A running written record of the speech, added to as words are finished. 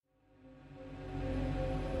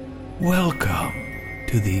Welcome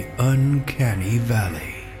to the Uncanny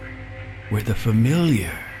Valley, where the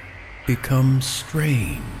familiar becomes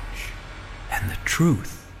strange and the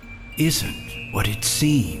truth isn't what it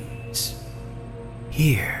seems.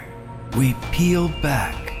 Here, we peel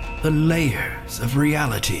back the layers of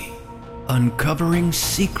reality, uncovering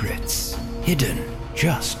secrets hidden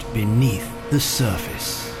just beneath the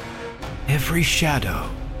surface. Every shadow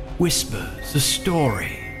whispers a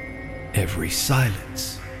story. Every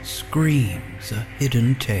silence screams a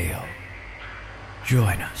hidden tale.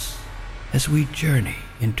 Join us as we journey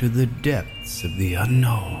into the depths of the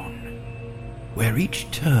unknown, where each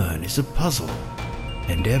turn is a puzzle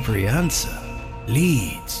and every answer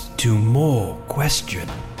leads to more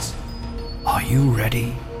questions. Are you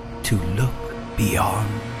ready to look beyond?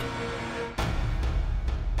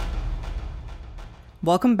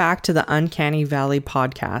 Welcome back to the Uncanny Valley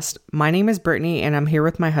podcast. My name is Brittany and I'm here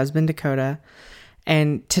with my husband Dakota.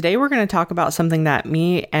 And today we're going to talk about something that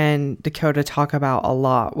me and Dakota talk about a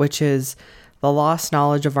lot, which is the lost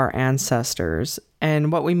knowledge of our ancestors.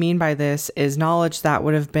 And what we mean by this is knowledge that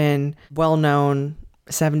would have been well known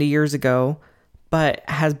 70 years ago, but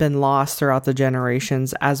has been lost throughout the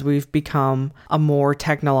generations as we've become a more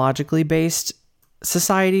technologically based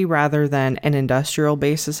society rather than an industrial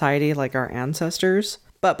based society like our ancestors.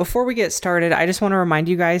 But before we get started, I just want to remind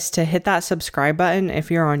you guys to hit that subscribe button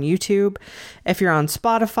if you're on YouTube. If you're on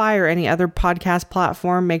Spotify or any other podcast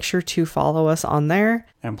platform, make sure to follow us on there.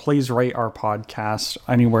 And please rate our podcast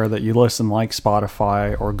anywhere that you listen, like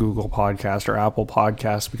Spotify or Google Podcast or Apple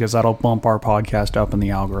Podcast, because that'll bump our podcast up in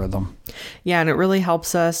the algorithm. Yeah, and it really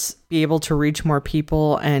helps us be able to reach more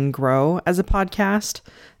people and grow as a podcast,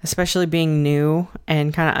 especially being new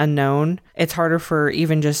and kind of unknown. It's harder for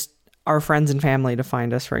even just our friends and family to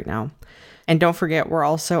find us right now. And don't forget, we're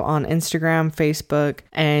also on Instagram, Facebook,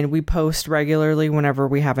 and we post regularly whenever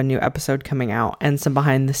we have a new episode coming out and some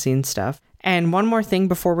behind the scenes stuff. And one more thing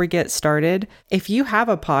before we get started, if you have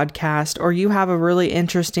a podcast or you have a really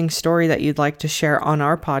interesting story that you'd like to share on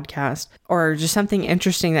our podcast, or just something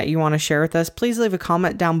interesting that you want to share with us, please leave a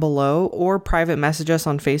comment down below or private message us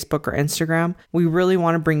on Facebook or Instagram. We really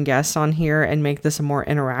want to bring guests on here and make this a more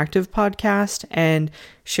interactive podcast and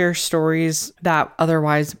share stories that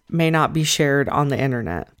otherwise may not be shared on the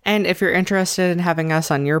internet. And if you're interested in having us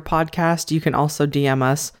on your podcast, you can also DM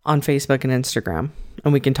us on Facebook and Instagram,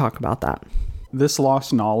 and we can talk about that. This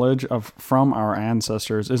lost knowledge from our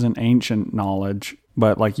ancestors isn't ancient knowledge,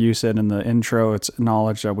 but like you said in the intro, it's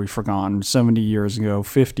knowledge that we've forgotten 70 years ago,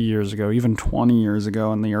 50 years ago, even 20 years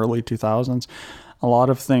ago in the early 2000s. A lot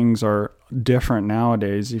of things are different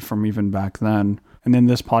nowadays from even back then. And then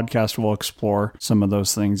this podcast will explore some of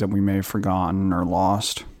those things that we may have forgotten or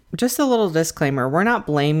lost. Just a little disclaimer, we're not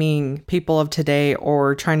blaming people of today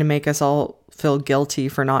or trying to make us all feel guilty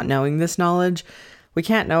for not knowing this knowledge. We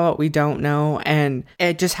can't know what we don't know, and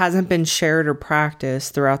it just hasn't been shared or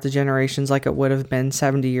practiced throughout the generations like it would have been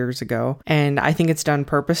 70 years ago. And I think it's done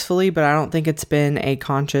purposefully, but I don't think it's been a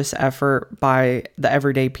conscious effort by the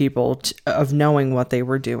everyday people of knowing what they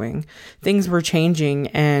were doing. Things were changing,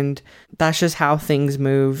 and that's just how things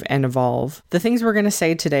move and evolve. The things we're going to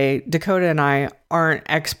say today, Dakota and I aren't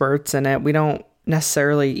experts in it. We don't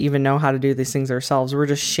necessarily even know how to do these things ourselves. We're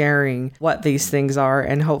just sharing what these things are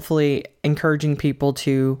and hopefully encouraging people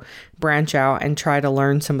to branch out and try to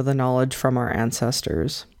learn some of the knowledge from our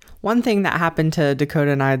ancestors. One thing that happened to Dakota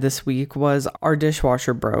and I this week was our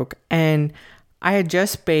dishwasher broke, and I had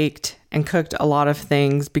just baked and cooked a lot of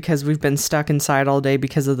things because we've been stuck inside all day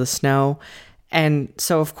because of the snow. And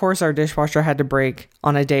so, of course, our dishwasher had to break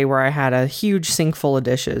on a day where I had a huge sink full of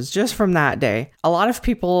dishes just from that day. A lot of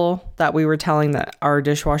people that we were telling that our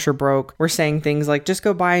dishwasher broke were saying things like, just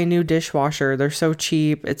go buy a new dishwasher. They're so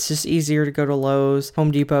cheap. It's just easier to go to Lowe's,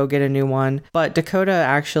 Home Depot, get a new one. But Dakota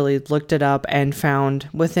actually looked it up and found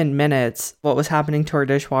within minutes what was happening to our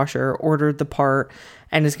dishwasher, ordered the part,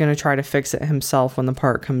 and is going to try to fix it himself when the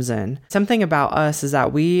part comes in. Something about us is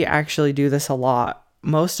that we actually do this a lot.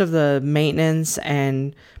 Most of the maintenance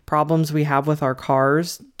and problems we have with our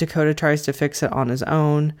cars, Dakota tries to fix it on his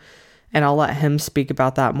own, and I'll let him speak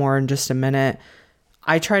about that more in just a minute.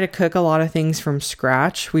 I try to cook a lot of things from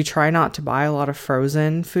scratch. We try not to buy a lot of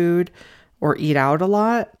frozen food or eat out a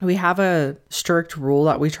lot. We have a strict rule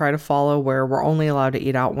that we try to follow where we're only allowed to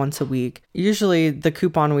eat out once a week. Usually the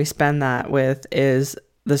coupon we spend that with is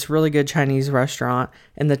this really good Chinese restaurant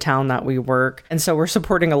in the town that we work. And so we're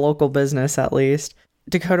supporting a local business at least.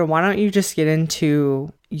 Dakota, why don't you just get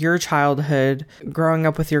into your childhood, growing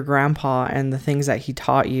up with your grandpa and the things that he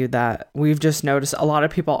taught you that we've just noticed a lot of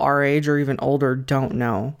people our age or even older don't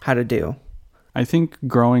know how to do? I think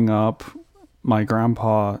growing up, my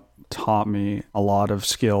grandpa taught me a lot of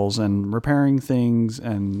skills in repairing things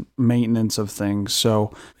and maintenance of things.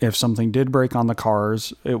 So if something did break on the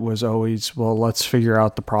cars, it was always, well, let's figure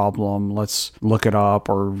out the problem. Let's look it up,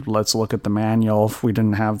 or let's look at the manual if we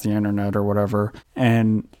didn't have the internet or whatever,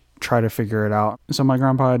 and try to figure it out. So my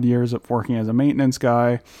grandpa had years of working as a maintenance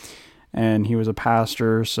guy, and he was a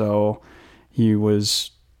pastor, so he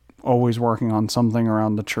was always working on something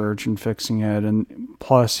around the church and fixing it. And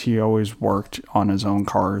plus, he always worked on his own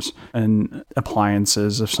cars and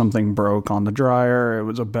appliances. If something broke on the dryer, it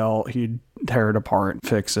was a belt, he'd tear it apart,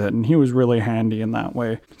 fix it. And he was really handy in that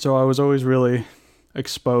way. So I was always really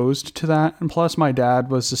exposed to that. And plus, my dad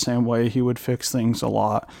was the same way. He would fix things a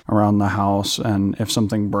lot around the house, and if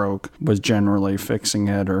something broke, was generally fixing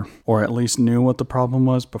it, or at least knew what the problem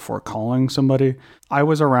was before calling somebody. I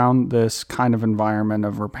was around this kind of environment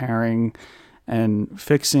of repairing and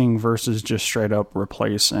fixing versus just straight up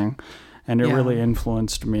replacing, and it really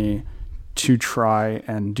influenced me to try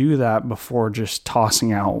and do that before just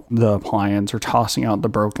tossing out the appliance or tossing out the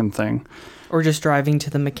broken thing. Or just driving to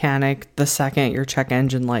the mechanic the second your check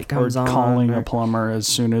engine light comes on. Or calling a plumber as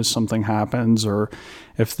soon as something happens. Or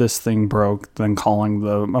if this thing broke, then calling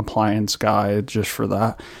the appliance guy just for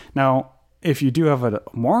that. Now, if you do have a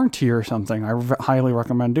warranty or something, I highly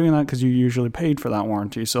recommend doing that, because you usually paid for that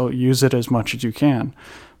warranty. So use it as much as you can.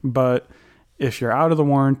 But if you're out of the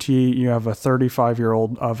warranty, you have a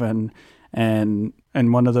 35-year-old oven, and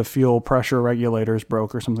one of the fuel pressure regulators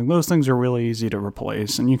broke or something, those things are really easy to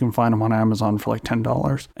replace, and you can find them on Amazon for like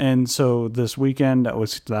 $10. And so this weekend, that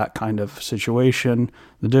was that kind of situation.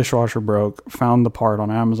 The dishwasher broke, found the part on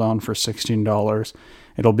Amazon for $16.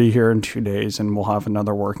 It'll be here in 2 days, and we'll have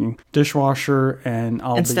another working dishwasher, and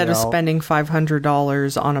instead of spending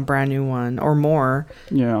 $500 on a brand new one or more.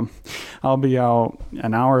 Yeah, I'll be out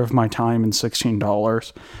an hour of my time and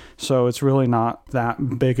 $16. So it's really not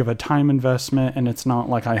that big of a time investment, and it's not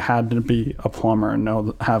like I had to be a plumber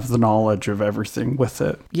and have the knowledge of everything with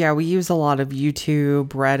it. Yeah, we use a lot of YouTube,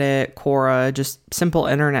 Reddit, Quora, just simple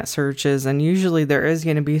internet searches, and usually there is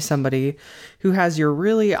going to be somebody who has your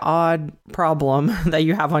really odd problem that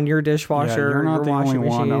you have on your dishwasher. Yeah, you're not or the your only washing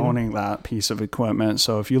one machine. owning that piece of equipment.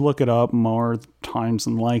 So if you look it up, more times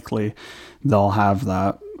than likely, they'll have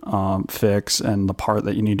that fix and the part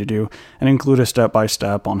that you need to do, and include a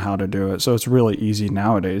step-by-step on how to do it. So it's really easy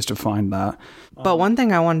nowadays to find that. But one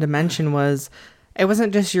thing I wanted to mention was, it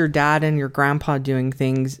wasn't just your dad and your grandpa doing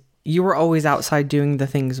things. You were always outside doing the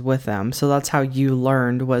things with them. So that's how you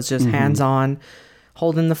learned, was just hands-on,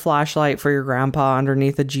 holding the flashlight for your grandpa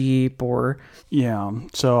underneath a Jeep or... Yeah,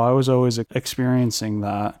 so I was always experiencing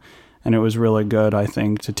that, and it was really good, I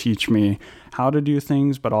think, to teach me how to do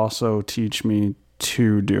things, but also teach me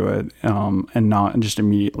to do it, and not just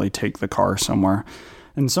immediately take the car somewhere.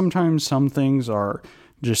 And sometimes some things are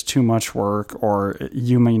just too much work, or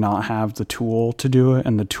you may not have the tool to do it,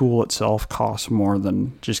 and the tool itself costs more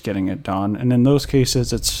than just getting it done. And in those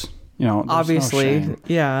cases, it's, obviously, no shame.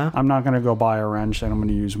 Yeah. I'm not going to go buy a wrench that I'm going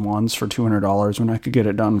to use once for $200 when I could get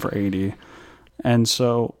it done for $80. And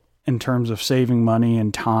so in terms of saving money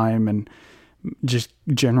and time and just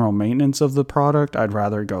general maintenance of the product, I'd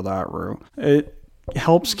rather go that route. It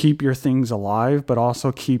helps keep your things alive, but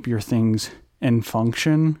also keep your things in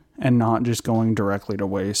function and not just going directly to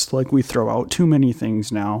waste. Like, we throw out too many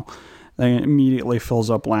things now. They immediately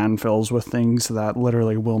fills up landfills with things that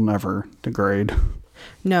literally will never degrade.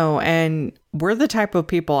 No, and we're the type of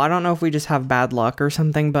people, I don't know if we just have bad luck or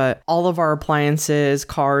something, but all of our appliances,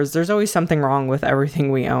 cars, there's always something wrong with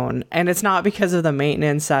everything we own. And it's not because of the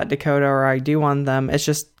maintenance that Dakota or I do on them. It's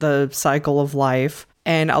just the cycle of life.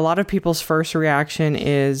 And a lot of people's first reaction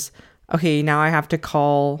is, okay, now I have to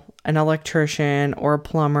call an electrician or a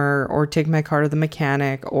plumber, or take my car to the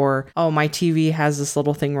mechanic, or, oh, my TV has this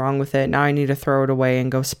little thing wrong with it. Now I need to throw it away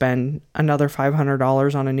and go spend another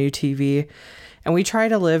 $500 on a new TV. And we try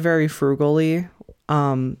to live very frugally.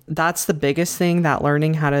 That's the biggest thing that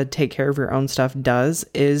learning how to take care of your own stuff does,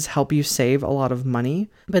 is help you save a lot of money.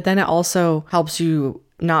 But then it also helps you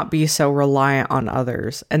not be so reliant on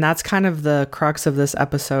others. And that's kind of the crux of this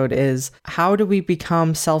episode, is how do we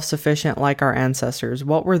become self-sufficient like our ancestors?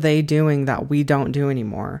 What were they doing that we don't do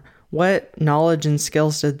anymore? What knowledge and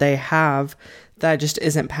skills did they have that just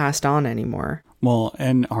isn't passed on anymore? Well,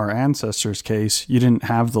 in our ancestors' case, you didn't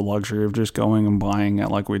have the luxury of just going and buying it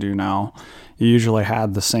like we do now. You usually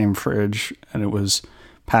had the same fridge, and it was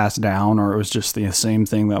passed down, or it was just the same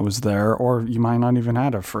thing that was there, or you might not even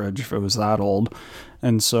had a fridge if it was that old.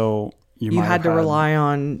 And so you might had to rely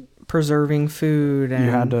on preserving food. And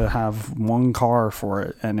you had to have one car for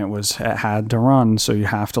it, and it had to run, so you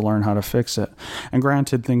have to learn how to fix it. And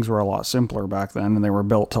granted, things were a lot simpler back then, and they were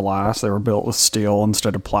built to last. They were built with steel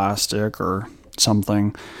instead of plastic or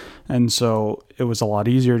something. And so it was a lot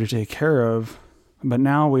easier to take care of. But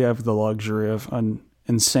now we have the luxury of an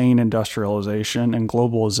insane industrialization and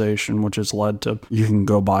globalization, which has led to you can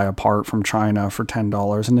go buy a part from China for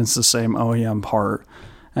 $10 and it's the same OEM part.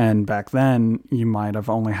 And back then you might have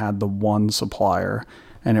only had the one supplier,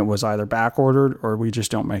 and it was either back ordered or we just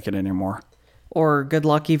don't make it anymore. Or good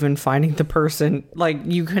luck even finding the person. Like,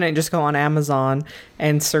 you couldn't just go on Amazon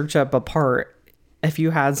and search up a part if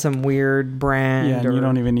you had some weird brand. Yeah, and you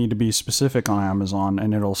don't even need to be specific on Amazon,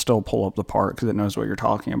 and it'll still pull up the part because it knows what you're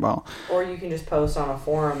talking about. Or you can just post on a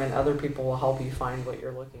forum and other people will help you find what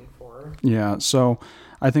you're looking for. Yeah, so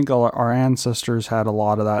I think our ancestors had a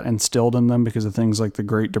lot of that instilled in them because of things like the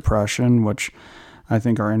Great Depression, which I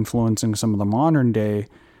think are influencing some of the modern day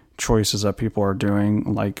choices that people are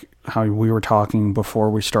doing, like how we were talking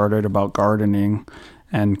before we started about gardening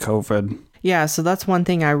and COVID. Yeah, so that's one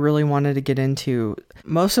thing I really wanted to get into.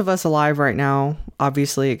 Most of us alive right now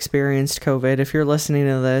obviously experienced COVID. If you're listening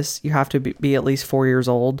to this, you have to be at least 4 years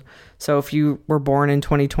old. So if you were born in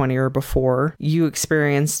 2020 or before, you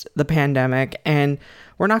experienced the pandemic. And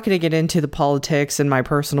we're not going to get into the politics and my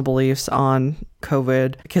personal beliefs on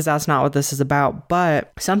COVID because that's not what this is about.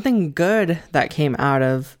 But something good that came out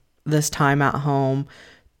of this time at home,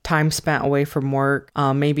 time spent away from work,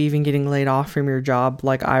 maybe even getting laid off from your job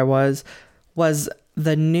like I was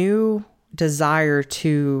the new desire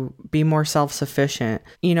to be more self-sufficient.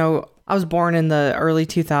 You know, I was born in the early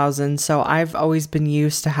 2000s, so I've always been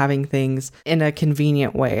used to having things in a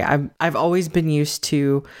convenient way. I've always been used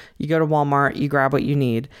to, you go to Walmart, you grab what you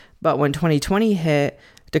need. But when 2020 hit,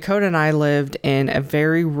 Dakota and I lived in a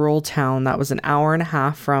very rural town that was an hour and a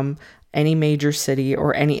half from any major city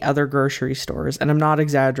or any other grocery stores. And I'm not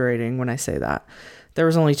exaggerating when I say that. There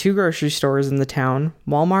was only 2 grocery stores in the town,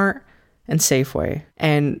 Walmart and Safeway.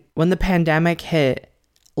 And when the pandemic hit,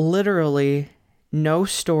 literally no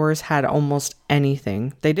stores had almost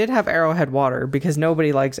anything. They did have Arrowhead water because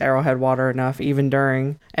nobody likes Arrowhead water enough, even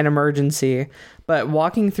during an emergency. But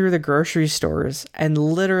walking through the grocery stores and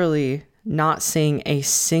literally not seeing a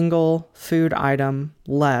single food item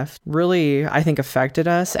left really, I think, affected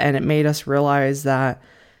us. And it made us realize that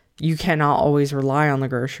you cannot always rely on the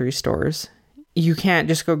grocery stores. You can't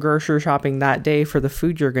just go grocery shopping that day for the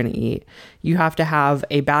food you're going to eat. You have to have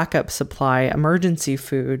a backup supply, emergency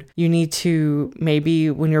food. You need to, maybe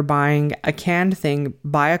when you're buying a canned thing,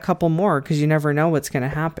 buy a couple more because you never know what's going to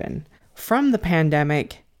happen. From the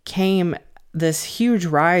pandemic came this huge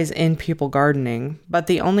rise in people gardening. But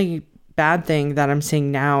the only bad thing that I'm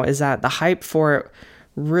seeing now is that the hype for it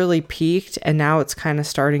really peaked, and now it's kind of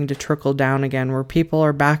starting to trickle down again, where people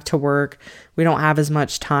are back to work. We don't have as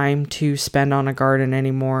much time to spend on a garden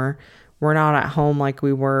anymore. We're not at home like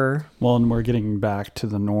we were. Well, and we're getting back to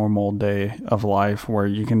the normal day of life where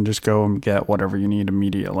you can just go and get whatever you need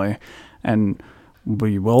immediately. And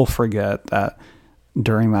we will forget that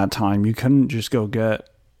during that time, you couldn't just go get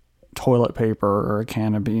toilet paper or a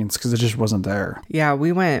can of beans because it just wasn't there. Yeah,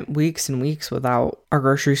 we went weeks and weeks without our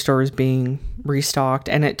grocery stores being restocked,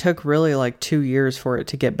 and it took really like 2 years for it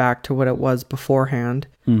to get back to what it was beforehand.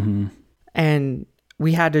 Mm-hmm. And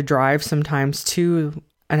we had to drive sometimes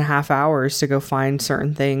 2.5 hours to go find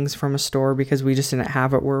certain things from a store because we just didn't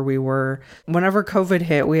have it where we were. Whenever COVID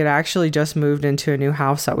hit, we had actually just moved into a new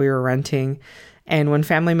house that we were renting, and when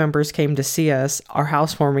family members came to see us, our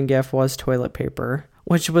housewarming gift was toilet paper,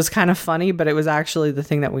 which was kind of funny, but it was actually the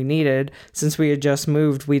thing that we needed. Since we had just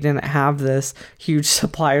moved, we didn't have this huge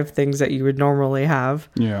supply of things that you would normally have.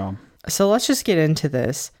 Yeah. So let's just get into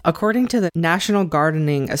this. According to the National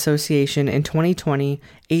Gardening Association in 2020,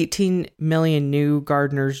 18 million new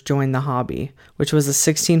gardeners joined the hobby, which was a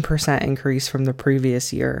 16% increase from the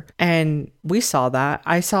previous year. And we saw that.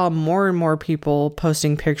 I saw more and more people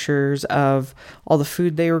posting pictures of all the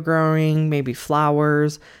food they were growing, maybe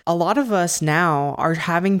flowers. A lot of us now are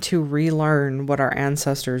having to relearn what our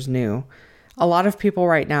ancestors knew. A lot of people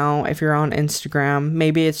right now, if you're on Instagram,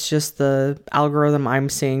 maybe it's just the algorithm I'm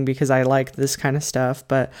seeing because I like this kind of stuff,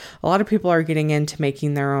 but a lot of people are getting into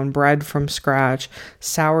making their own bread from scratch,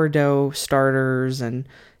 sourdough starters, and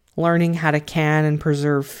learning how to can and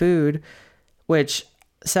preserve food, which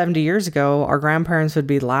 70 years ago, our grandparents would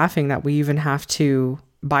be laughing that we even have to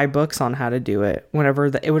buy books on how to do it, whenever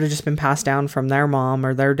it would have just been passed down from their mom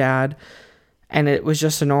or their dad, and it was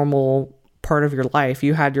just a normal part of your life.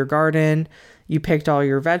 You had your garden, You picked all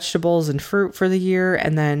your vegetables and fruit for the year.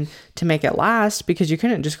 And then to make it last, because you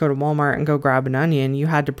couldn't just go to Walmart and go grab an onion, you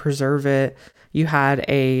had to preserve it. You had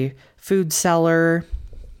a food cellar.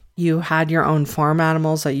 You had your own farm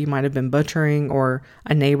animals that you might have been butchering, or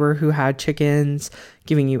a neighbor who had chickens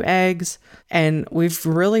giving you eggs. And we've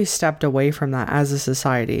really stepped away from that as a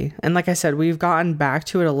society. And like I said, we've gotten back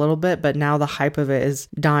to it a little bit, but now the hype of it is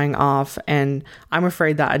dying off. And I'm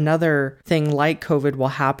afraid that another thing like COVID will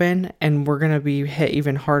happen, and we're going to be hit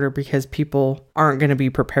even harder because people aren't going to be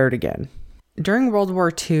prepared again. During World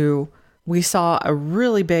War II, we saw a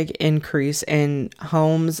really big increase in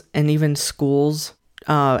homes and even schools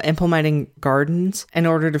implementing gardens in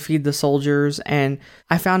order to feed the soldiers. And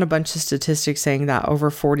I found a bunch of statistics saying that over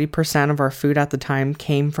 40% of our food at the time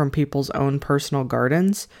came from people's own personal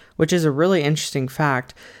gardens, which is a really interesting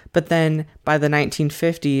fact. But then by the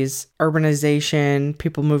 1950s, urbanization,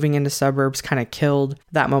 people moving into suburbs kind of killed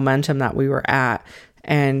that momentum that we were at.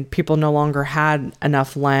 And people no longer had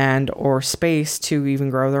enough land or space to even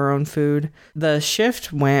grow their own food. The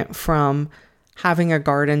shift went from having a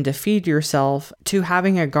garden to feed yourself to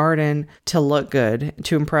having a garden to look good,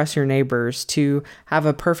 to impress your neighbors, to have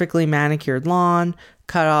a perfectly manicured lawn,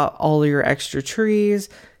 cut out all your extra trees,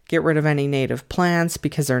 get rid of any native plants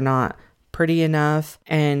because they're not pretty enough,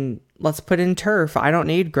 and let's put in turf. I don't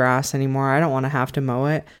need grass anymore. I don't want to have to mow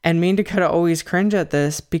it. And me and Dakota always cringe at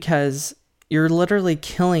this because you're literally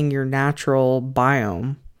killing your natural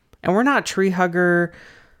biome. And we're not tree hugger,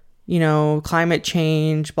 climate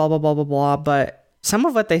change, blah, blah, blah, blah, blah. But some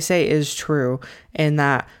of what they say is true in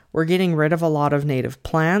that we're getting rid of a lot of native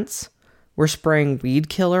plants. We're spraying weed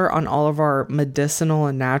killer on all of our medicinal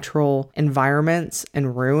and natural environments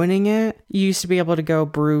and ruining it. You used to be able to go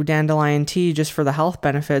brew dandelion tea just for the health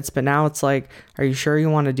benefits, but now it's like, are you sure you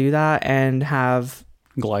want to do that and have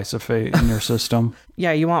glyphosate in your system?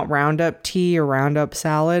 Yeah, you want Roundup tea or Roundup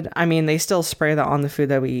salad. I mean, they still spray that on the food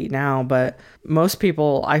that we eat now, but most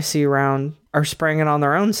people I see around are spraying it on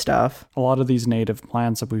their own stuff. A lot of these native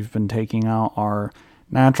plants that we've been taking out are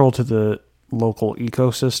natural to the local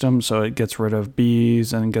ecosystem, so it gets rid of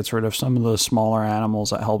bees and gets rid of some of the smaller animals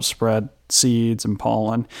that help spread seeds and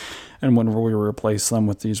pollen. And when we replace them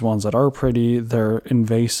with these ones that are pretty, they're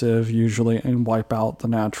invasive usually and wipe out the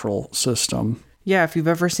natural system. Yeah, if you've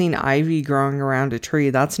ever seen ivy growing around a tree,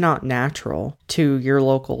 that's not natural to your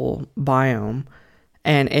local biome,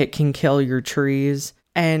 and it can kill your trees.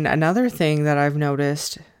 And another thing that I've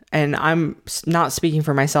noticed, and I'm not speaking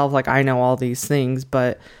for myself like I know all these things,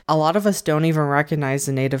 but a lot of us don't even recognize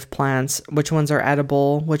the native plants, which ones are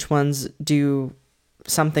edible, which ones do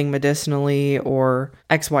something medicinally or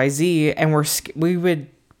XYZ, and we would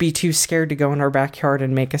be too scared to go in our backyard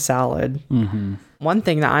and make a salad. Mm-hmm. One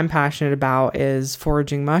thing that I'm passionate about is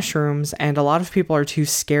foraging mushrooms, and a lot of people are too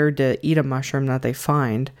scared to eat a mushroom that they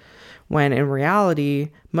find, when in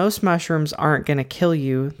reality, most mushrooms aren't going to kill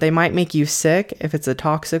you. They might make you sick if it's a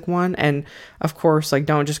toxic one, and of course,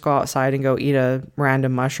 don't just go outside and go eat a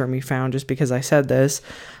random mushroom you found just because I said this.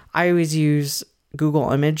 I always use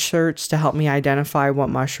Google image search to help me identify what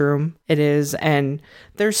mushroom it is, and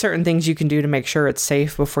there's certain things you can do to make sure it's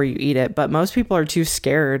safe before you eat it, but most people are too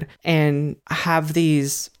scared and have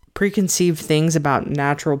these preconceived things about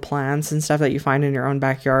natural plants and stuff that you find in your own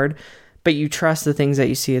backyard, but you trust the things that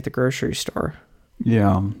you see at the grocery store.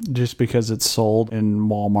 Yeah, just because it's sold in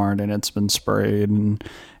Walmart and it's been sprayed and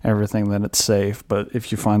everything, that it's safe. But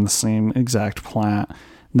if you find the same exact plant,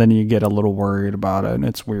 then you get a little worried about it, and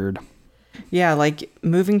it's weird. Yeah,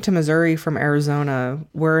 moving to Missouri from Arizona,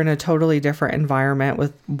 we're in a totally different environment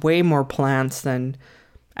with way more plants than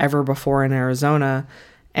ever before in Arizona.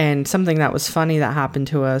 And something that was funny that happened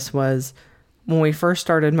to us was when we first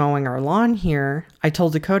started mowing our lawn here, I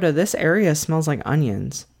told Dakota, this area smells like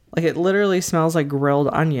onions. It literally smells like grilled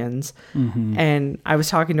onions. Mm-hmm. And I was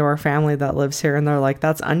talking to our family that lives here, and they're like,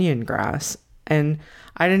 that's onion grass. And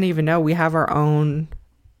I didn't even know we have our own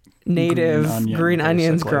native green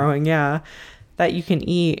onions growing, that you can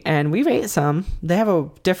eat, and we've ate some. They have a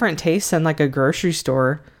different taste than a grocery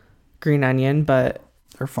store green onion, but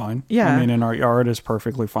they're fine. Yeah, I mean, in our yard is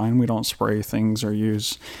perfectly fine. We don't spray things or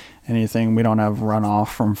use anything. We don't have runoff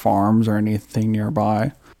from farms or anything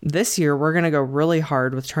nearby. This year we're gonna go really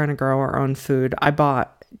hard with trying to grow our own food. I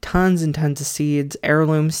bought tons and tons of seeds,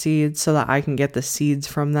 heirloom seeds, so that I can get the seeds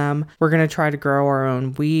from them. We're going to try to grow our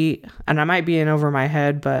own wheat, and I might be in over my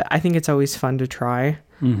head, but I think it's always fun to try.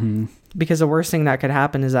 Mm-hmm. Because the worst thing that could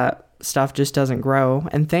happen is that stuff just doesn't grow.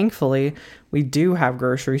 And thankfully, we do have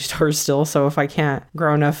grocery stores still, so if I can't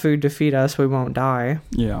grow enough food to feed us, we won't die.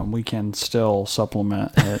 Yeah, we can still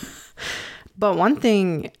supplement it. But one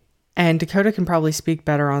thing And Dakota can probably speak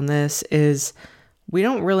better on this, is we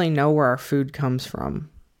don't really know where our food comes from.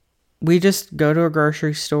 We just go to a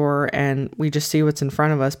grocery store and we just see what's in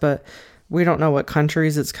front of us, but we don't know what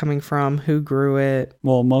countries it's coming from, who grew it.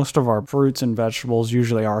 Well, most of our fruits and vegetables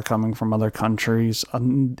usually are coming from other countries.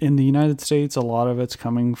 In the United States, a lot of it's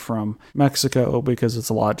coming from Mexico because it's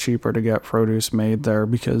a lot cheaper to get produce made there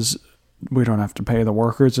because we don't have to pay the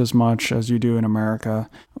workers as much as you do in America.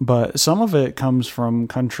 But some of it comes from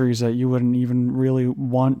countries that you wouldn't even really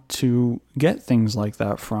want to get things like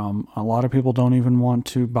that from. A lot of people don't even want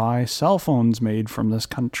to buy cell phones made from this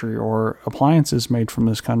country or appliances made from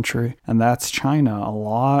this country. And that's China. A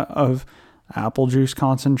lot of apple juice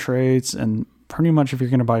concentrates, and pretty much if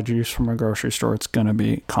you're going to buy juice from a grocery store, it's going to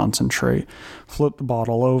be concentrate. Flip the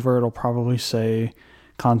bottle over, it'll probably say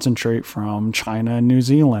concentrate from China and New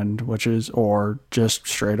Zealand, or just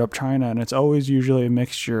straight up China. And it's always usually a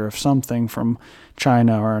mixture of something from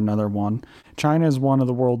China or another one. China is one of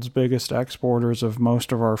the world's biggest exporters of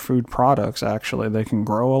most of our food products, actually. They can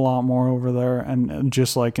grow a lot more over there. And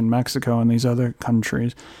just like in Mexico and these other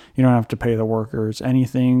countries, you don't have to pay the workers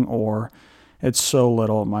anything, or it's so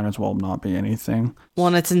little, it might as well not be anything. Well,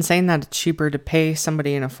 and it's insane that it's cheaper to pay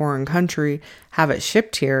somebody in a foreign country, have it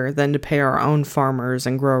shipped here, than to pay our own farmers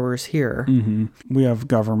and growers here. Mm-hmm. We have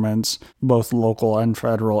governments, both local and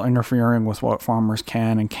federal, interfering with what farmers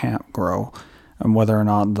can and can't grow, and whether or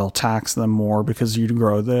not they'll tax them more because you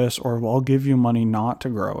grow this, or I'll give you money not to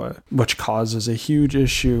grow it, which causes a huge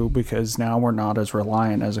issue because now we're not as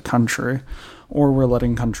reliant as a country. Or we're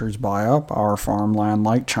letting countries buy up our farmland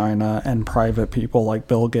like China and private people like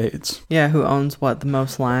Bill Gates. Yeah, who owns the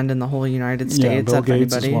most land in the whole United States? Yeah, Bill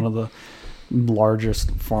Gates is one of the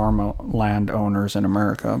largest farmland owners in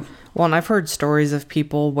America. Well, and I've heard stories of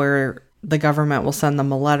people where the government will send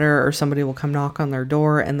them a letter or somebody will come knock on their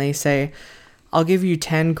door and they say, I'll give you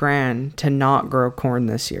 10 grand to not grow corn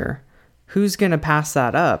this year. Who's going to pass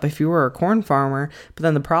that up if you were a corn farmer? But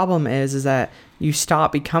then the problem is that you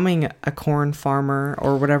stop becoming a corn farmer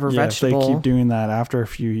or whatever vegetable. If they keep doing that after a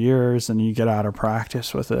few years and you get out of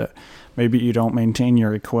practice with it, maybe you don't maintain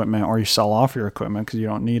your equipment or you sell off your equipment because you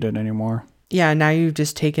don't need it anymore. Yeah, now you've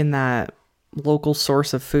just taken that local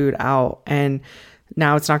source of food out, and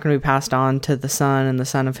now it's not going to be passed on to the son and the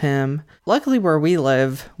son of him. Luckily, where we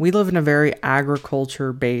live in a very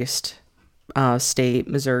agriculture-based state,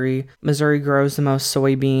 Missouri. Missouri grows the most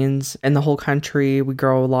soybeans in the whole country. We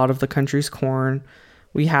grow a lot of the country's corn.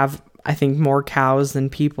 We have, I think, more cows than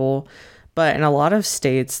people. But in a lot of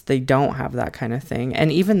states, they don't have that kind of thing.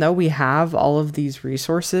 And even though we have all of these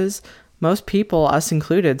resources, most people, us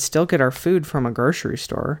included, still get our food from a grocery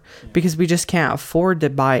store because we just can't afford to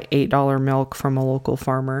buy $8 milk from a local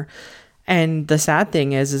farmer. And the sad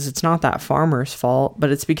thing is it's not that farmer's fault,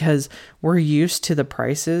 but it's because we're used to the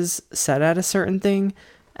prices set at a certain thing,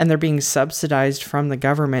 and they're being subsidized from the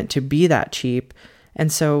government to be that cheap.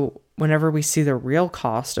 And so whenever we see the real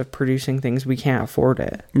cost of producing things, we can't afford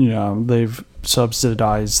it. Yeah, they've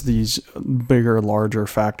subsidized these bigger, larger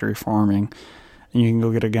factory farming. And you can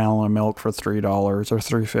go get a gallon of milk for $3 or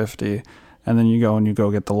 $3.50. And then you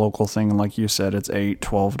go get the local thing, and like you said, it's $8,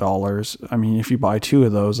 $12. I mean, if you buy two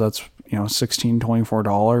of those, that's $16,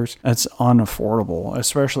 $24. That's unaffordable,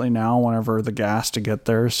 especially now whenever the gas to get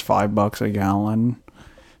there is $5 a gallon.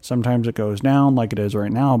 Sometimes it goes down like it is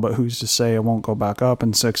right now, but who's to say it won't go back up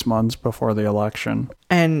in 6 months before the election?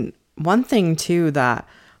 And one thing too that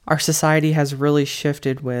our society has really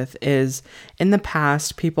shifted with is in the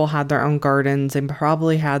past, people had their own gardens and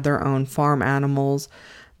probably had their own farm animals.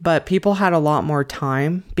 But people had a lot more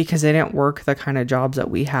time because they didn't work the kind of jobs that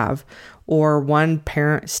we have. Or one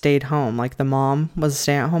parent stayed home, like the mom was a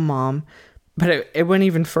stay-at-home mom. But it went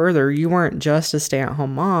even further. You weren't just a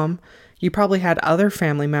stay-at-home mom. You probably had other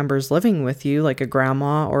family members living with you, like a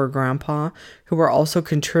grandma or a grandpa, who were also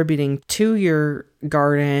contributing to your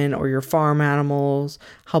garden or your farm animals,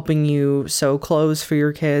 helping you sew clothes for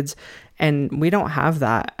your kids. And we don't have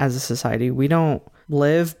that as a society. We don't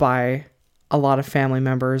live by a lot of family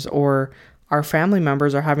members, or our family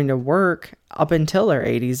members are having to work up until their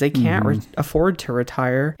 80s. They can't afford to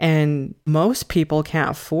retire. And most people can't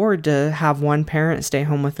afford to have one parent stay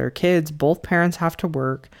home with their kids. Both parents have to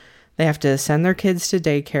work. They have to send their kids to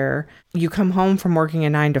daycare. You come home from working a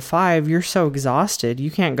 9 to 5, you're so exhausted.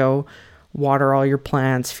 You can't go water all your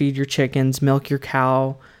plants, feed your chickens, milk your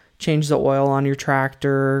cow, change the oil on your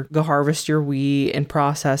tractor, go harvest your wheat and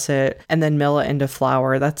process it, and then mill it into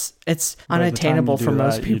flour. It's unattainable for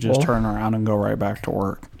most people. You just turn around and go right back to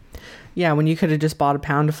work. Yeah, when you could have just bought a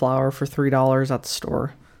pound of flour for $3 at the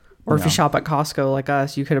store. Or if you shop at Costco like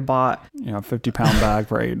us, you could have bought a 50-pound bag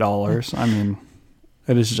for $8. I mean,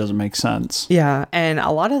 It just doesn't make sense. Yeah, and a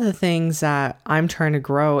lot of the things that I'm trying to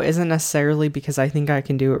grow isn't necessarily because I think I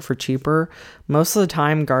can do it for cheaper. Most of the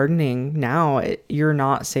time, gardening now, you're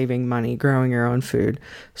not saving money growing your own food.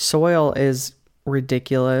 Soil is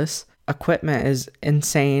ridiculous. Equipment is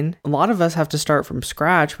insane. A lot of us have to start from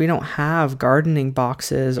scratch. We don't have gardening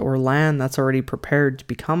boxes or land that's already prepared to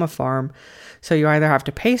become a farm. So you either have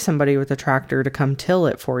to pay somebody with a tractor to come till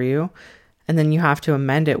it for you, and then you have to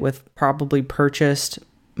amend it with probably purchased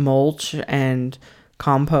mulch and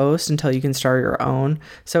compost until you can start your own.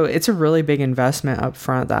 So it's a really big investment up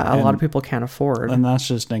front that a lot of people can't afford. And that's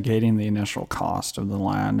just negating the initial cost of the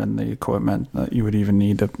land and the equipment that you would even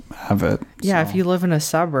need to have it. Yeah, if you live in a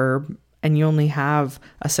suburb and you only have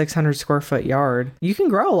a 600 square foot yard, you can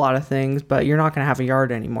grow a lot of things, but you're not going to have a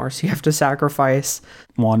yard anymore. So you have to sacrifice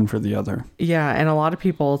one for the other. Yeah, and a lot of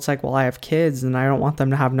people, it's like, well, I have kids and I don't want them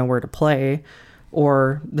to have nowhere to play.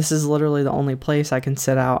 Or this is literally the only place I can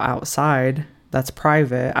sit out outside that's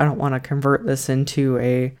private. I don't want to convert this into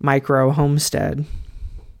a micro homestead.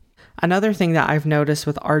 Another thing that I've noticed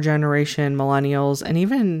with our generation, millennials, and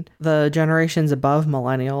even the generations above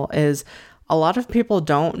millennial is a lot of people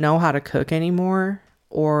don't know how to cook anymore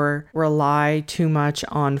or rely too much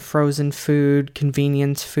on frozen food,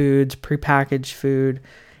 convenience foods, prepackaged food,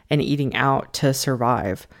 and eating out to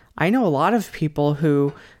survive. I know a lot of people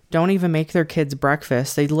who don't even make their kids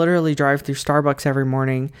breakfast. They literally drive through Starbucks every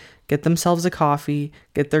morning, get themselves a coffee,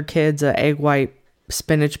 get their kids an egg white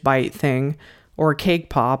spinach bite thing or a cake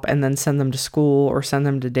pop, and then send them to school or send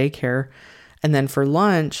them to daycare. And then for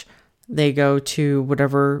lunch, they go to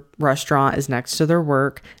whatever restaurant is next to their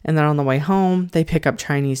work. And then on the way home, they pick up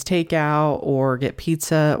Chinese takeout or get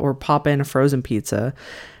pizza or pop in a frozen pizza.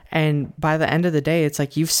 And by the end of the day, it's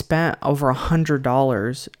like you've spent over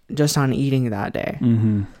 $100 just on eating that day.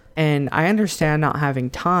 Mm-hmm. And I understand not having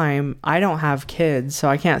time. I don't have kids, so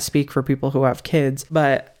I can't speak for people who have kids.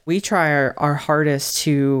 But we try our hardest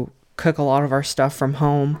to cook a lot of our stuff from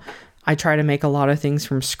home. I try to make a lot of things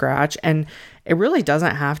from scratch. And it really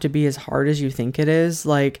doesn't have to be as hard as you think it is.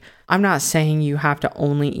 Like, I'm not saying you have to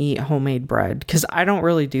only eat homemade bread, because I don't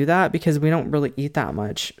really do that because we don't really eat that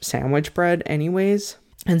much sandwich bread anyways.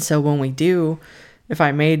 And so when we do, if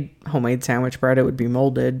I made homemade sandwich bread, it would be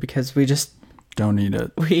molded because we just don't eat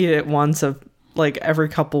it. We eat it once every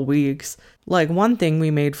couple weeks. Like, one thing we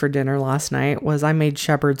made for dinner last night was I made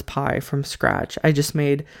shepherd's pie from scratch. I just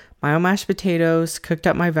made my own mashed potatoes, cooked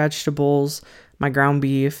up my vegetables, my ground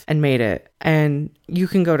beef, and made it. And you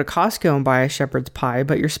can go to Costco and buy a shepherd's pie,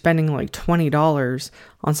 but you're spending like $20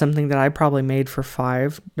 on something that I probably made for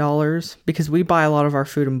 $5 because we buy a lot of our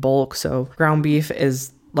food in bulk. So ground beef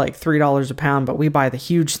is like $3 a pound, but we buy the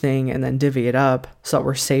huge thing and then divvy it up so that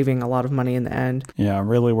we're saving a lot of money in the end. Yeah,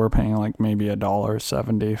 really, we're paying like maybe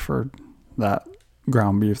 $1.70 for that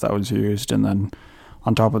ground beef that was used, and then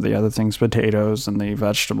on top of the other things, potatoes and the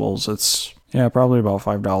vegetables, it's probably about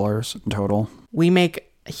 $5 in total. We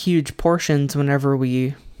make huge portions whenever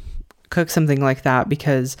we cook something like that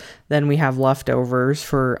because then we have leftovers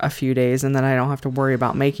for a few days and then I don't have to worry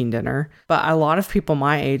about making dinner. But a lot of people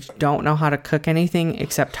my age don't know how to cook anything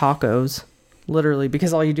except tacos, literally,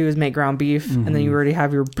 because all you do is make ground beef and then you already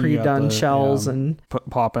have your pre-done shells and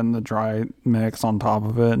pop in the dry mix on top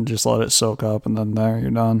of it and just let it soak up, and then there,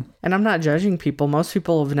 you're done. And I'm not judging people. Most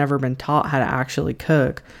people have never been taught how to actually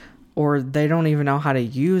cook, or they don't even know how to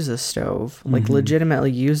use a stove, like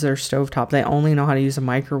legitimately use their stovetop. They only know how to use a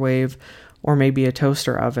microwave or maybe a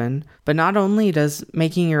toaster oven. But not only does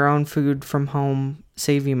making your own food from home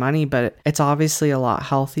save you money, but it's obviously a lot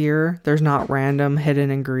healthier. There's not random hidden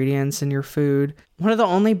ingredients in your food. One of the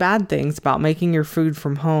only bad things about making your food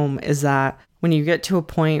from home is that when you get to a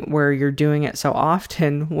point where you're doing it so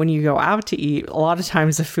often, when you go out to eat, a lot of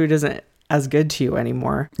times the food isn't as good to you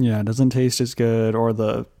anymore. Yeah, it doesn't taste as good, or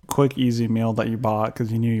the quick, easy meal that you bought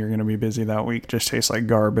because you knew you're going to be busy that week just tastes like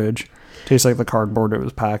garbage. Tastes like the cardboard it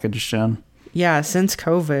was packaged in. Yeah, since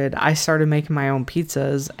COVID, I started making my own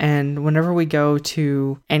pizzas, and whenever we go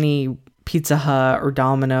to any Pizza Hut or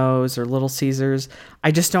Domino's or Little Caesars,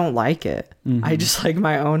 I just don't like it. I just like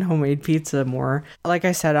my own homemade pizza more. Like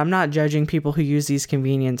I said, I'm not judging people who use these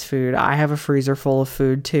convenience food. I have a freezer full of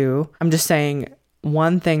food too. I'm just saying,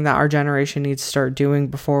 one thing that our generation needs to start doing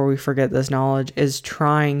before we forget this knowledge is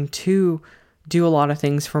trying to do a lot of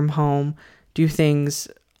things from home, do things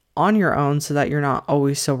on your own so that you're not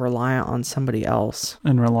always so reliant on somebody else.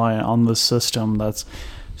 And reliant on the system that's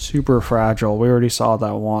super fragile. We already saw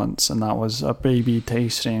that once, and that was a baby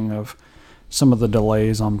tasting of some of the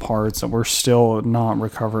delays on parts that we're still not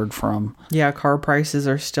recovered from. Yeah, car prices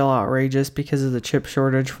are still outrageous because of the chip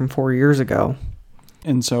shortage from 4 years ago.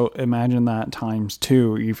 And so imagine that times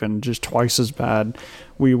two, even just twice as bad.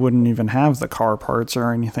 We wouldn't even have the car parts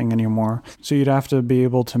or anything anymore. So you'd have to be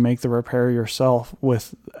able to make the repair yourself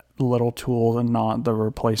with little tools and not the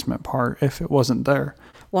replacement part if it wasn't there.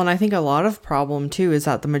 Well, and I think a lot of problem too is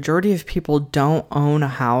that the majority of people don't own a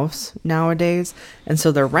house nowadays. And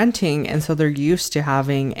so they're renting. And so they're used to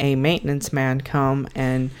having a maintenance man come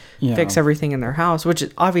and fix everything in their house, which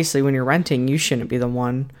is obviously when you're renting, you shouldn't be the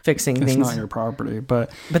one fixing things. It's not your property.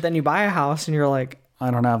 But then you buy a house and you're like, I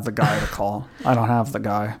don't have the guy to call. I don't have the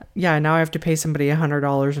guy. Yeah, now I have to pay somebody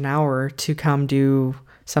 $100 an hour to come do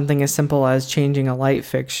something as simple as changing a light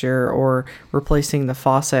fixture or replacing the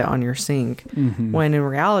faucet on your sink. Mm-hmm. When in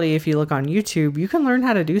reality, if you look on YouTube, you can learn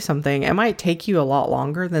how to do something. It might take you a lot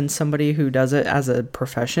longer than somebody who does it as a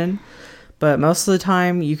profession, but most of the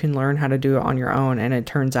time you can learn how to do it on your own and it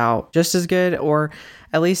turns out just as good, or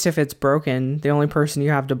at least if it's broken, the only person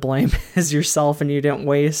you have to blame is yourself and you didn't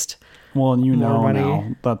waste. Well, and you know money.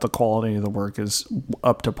 Now that the quality of the work is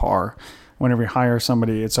up to par. Whenever you hire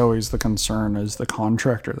somebody, it's always the concern, is the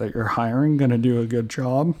contractor that you're hiring going to do a good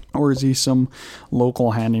job? Or is he some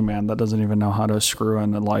local handyman that doesn't even know how to screw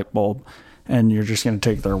in a light bulb and you're just going to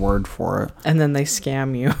take their word for it? And then they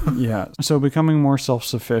scam you. Yeah. So becoming more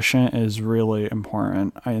self-sufficient is really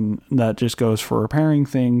important. And that just goes for repairing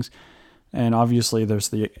things. And obviously there's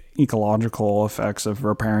the ecological effects of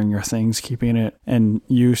repairing your things, keeping it in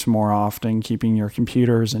use more often, keeping your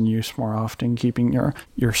computers in use more often, keeping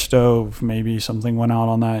your stove, maybe something went out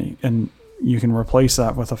on that and you can replace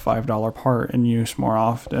that with a $5 part in use more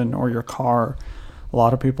often, or your car. A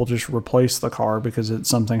lot of people just replace the car because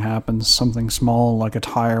something happens, something small like a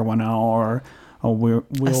tire went out or a wheel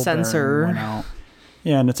sensor went out.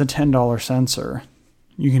 Yeah, and it's a $10 sensor.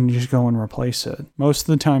 You can just go and replace it. Most of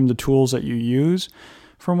the time, the tools that you use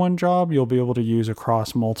for one job, you'll be able to use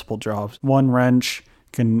across multiple jobs. One wrench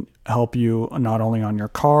can help you not only on your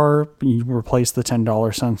car, but you replace the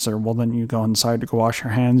 $10 sensor. Well, then you go inside to go wash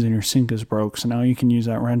your hands and your sink is broke. So now you can use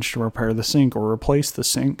that wrench to repair the sink or replace the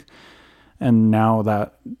sink. And now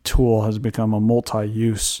that tool has become a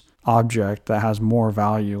multi-use object that has more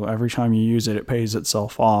value. Every time you use it, it pays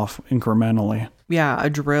itself off incrementally. Yeah, a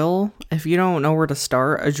drill, if you don't know where to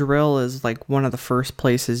start, a drill is like one of the first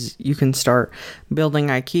places you can start. Building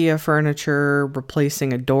IKEA furniture,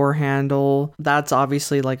 replacing a door handle, that's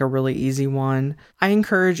obviously like a really easy one. I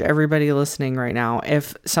encourage everybody listening right now,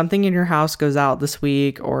 if something in your house goes out this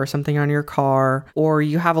week or something on your car, or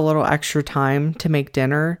you have a little extra time to make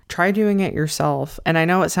dinner, try doing it yourself. And I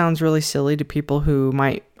know it sounds really silly to people who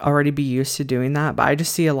might already be used to doing that, but I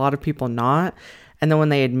just see a lot of people not. And then when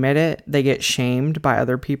they admit it, they get shamed by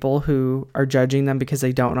other people who are judging them because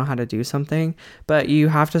they don't know how to do something. But you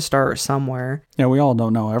have to start somewhere. Yeah, we all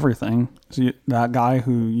don't know everything. So that guy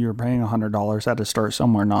who you're paying $100 had to start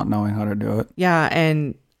somewhere not knowing how to do it. Yeah,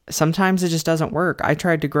 and sometimes it just doesn't work. I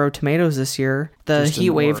tried to grow tomatoes this year. The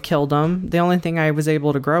heat wave killed them. The only thing I was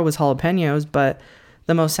able to grow was jalapenos. But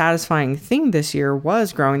the most satisfying thing this year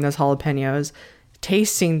was growing those jalapenos,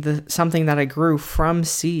 tasting something that I grew from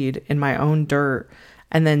seed in my own dirt,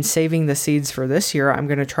 and then saving the seeds for this year. I'm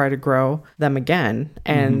going to try to grow them again.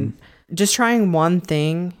 And just trying one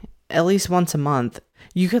thing at least once a month,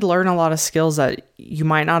 you could learn a lot of skills that you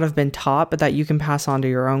might not have been taught, but that you can pass on to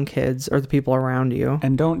your own kids or the people around you.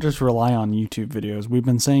 And don't just rely on YouTube videos. We've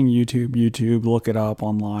been saying YouTube, look it up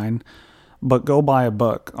online. But go buy a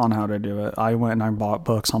book on how to do it. I went and I bought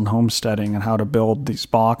books on homesteading and how to build these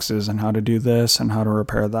boxes and how to do this and how to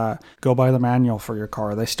repair that. Go buy the manual for your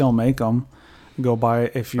car. They still make them. Go buy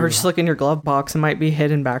if you... Or just look in your glove box. It might be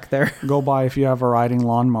hidden back there. Go buy if you have a riding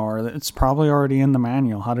lawnmower. It's probably already in the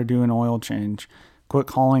manual, how to do an oil change. Quit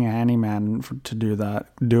calling a handyman to do that.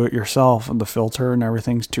 Do it yourself. The filter and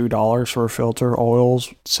everything's $2 for a filter.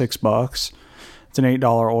 Oil's $6. It's an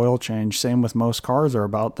 $8 oil change. Same with most cars are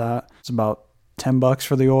about that. It's about $10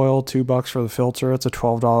 for the oil, $2 for the filter. It's a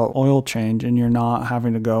 $12 oil change, and you're not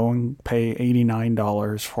having to go and pay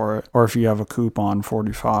 $89 for it. Or if you have a coupon,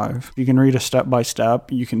 $45. You can read a step by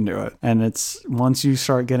step, you can do it. And it's once you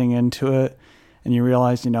start getting into it and you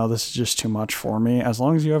realize, this is just too much for me. As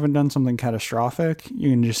long as you haven't done something catastrophic, you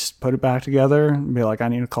can just put it back together and be like, I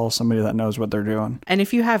need to call somebody that knows what they're doing. And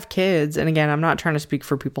if you have kids, and again, I'm not trying to speak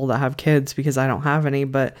for people that have kids because I don't have any,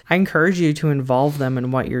 but I encourage you to involve them in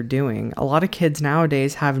what you're doing. A lot of kids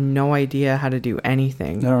nowadays have no idea how to do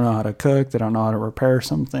anything. They don't know how to cook. They don't know how to repair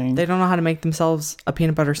something. They don't know how to make themselves a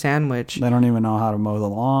peanut butter sandwich. They don't even know how to mow the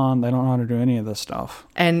lawn. They don't know how to do any of this stuff.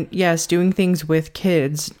 And yes, doing things with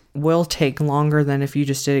kids will take longer than if you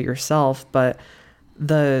just did it yourself, but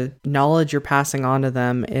the knowledge you're passing on to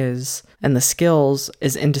them and the skills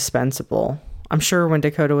is indispensable. I'm sure when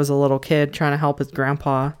Dakota was a little kid trying to help his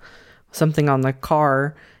grandpa something on the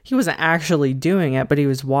car, he wasn't actually doing it, but he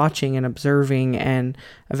was watching and observing, and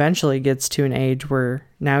eventually gets to an age where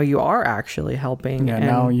now you are actually helping. Yeah,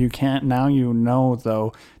 now you know,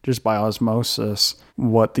 though, just by osmosis,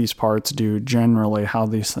 what these parts do generally, how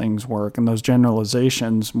these things work. And those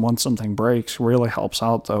generalizations, once something breaks, really helps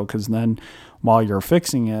out, though, because then while you're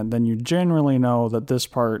fixing it, then you generally know that this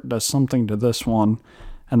part does something to this one,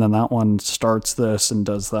 and then that one starts this and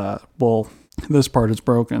does that. Well, this part is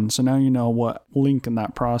broken, so now you know what link in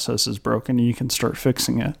that process is broken, and you can start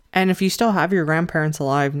fixing it. And if you still have your grandparents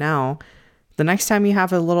alive now, the next time you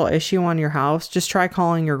have a little issue on your house, just try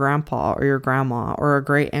calling your grandpa or your grandma or a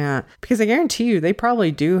great aunt, because I guarantee you they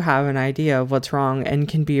probably do have an idea of what's wrong and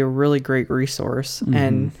can be a really great resource. Mm-hmm.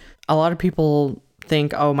 And a lot of people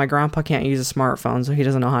think, oh, my grandpa can't use a smartphone, so he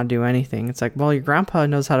doesn't know how to do anything. It's like, well, your grandpa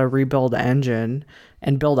knows how to rebuild an engine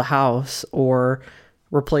and build a house or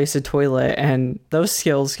replace a toilet, and those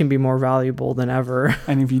skills can be more valuable than ever.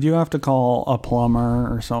 And if you do have to call a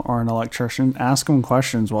plumber or an electrician, ask them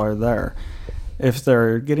questions while you're there. If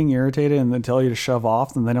they're getting irritated and they tell you to shove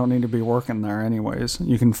off, then they don't need to be working there anyways.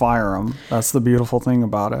 You can fire them. That's the beautiful thing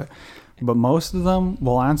about it. But most of them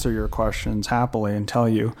will answer your questions happily and tell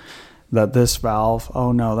you that this valve,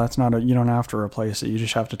 oh no, that's not you don't have to replace it. You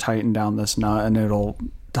just have to tighten down this nut and it'll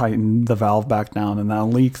tighten the valve back down. And that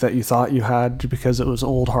leak that you thought you had because it was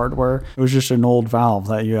old hardware, it was just an old valve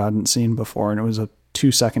that you hadn't seen before, and it was a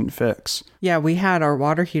 2-second fix. Yeah, we had our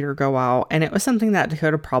water heater go out, and it was something that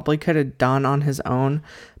Dakota probably could have done on his own,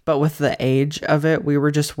 but with the age of it, we were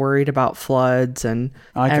just worried about floods. And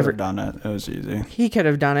I could have done it. It was easy. He could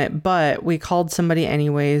have done it, but we called somebody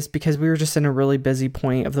anyways because we were just in a really busy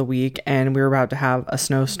point of the week, and we were about to have a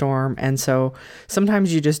snowstorm. And so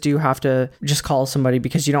sometimes you just do have to just call somebody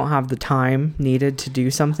because you don't have the time needed to do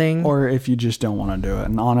something. Or if you just don't want to do it.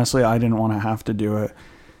 And honestly, I didn't want to have to do it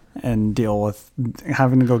and deal with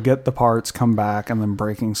having to go get the parts, come back, and then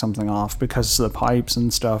breaking something off because the pipes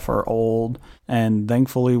and stuff are old. And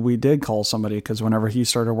thankfully we did call somebody, because whenever he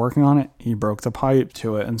started working on it, he broke the pipe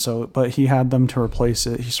to it. And so, but he had them to replace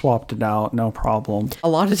it. He swapped it out, no problem. A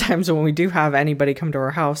lot of times when we do have anybody come to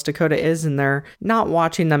our house, Dakota is in there, not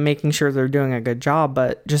watching them, making sure they're doing a good job,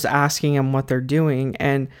 but just asking them what they're doing.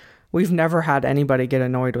 And we've never had anybody get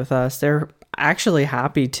annoyed with us. They're actually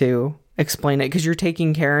happy to explain it because you're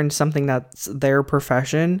taking care in something that's their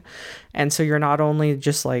profession. And so you're not only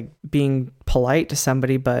just like being polite to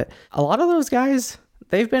somebody, but a lot of those guys,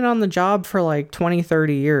 they've been on the job for like 20,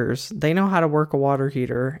 30 years. They know how to work a water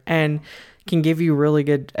heater and can give you really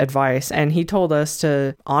good advice. And he told us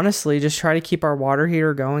to honestly just try to keep our water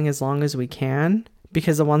heater going as long as we can,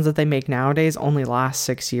 because the ones that they make nowadays only last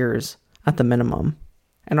 6 years at the minimum.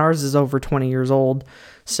 And ours is over 20 years old,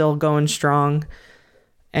 still going strong.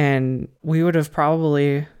 And we would have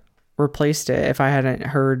probably replaced it if I hadn't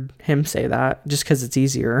heard him say that, just because it's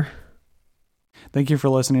easier. Thank you for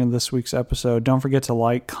listening to this week's episode. Don't forget to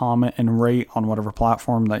like, comment, and rate on whatever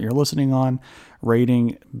platform that you're listening on.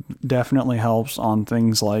 Rating definitely helps on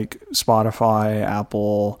things like Spotify,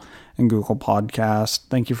 Apple, and Google Podcasts.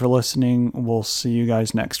 Thank you for listening. We'll see you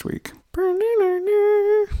guys next week.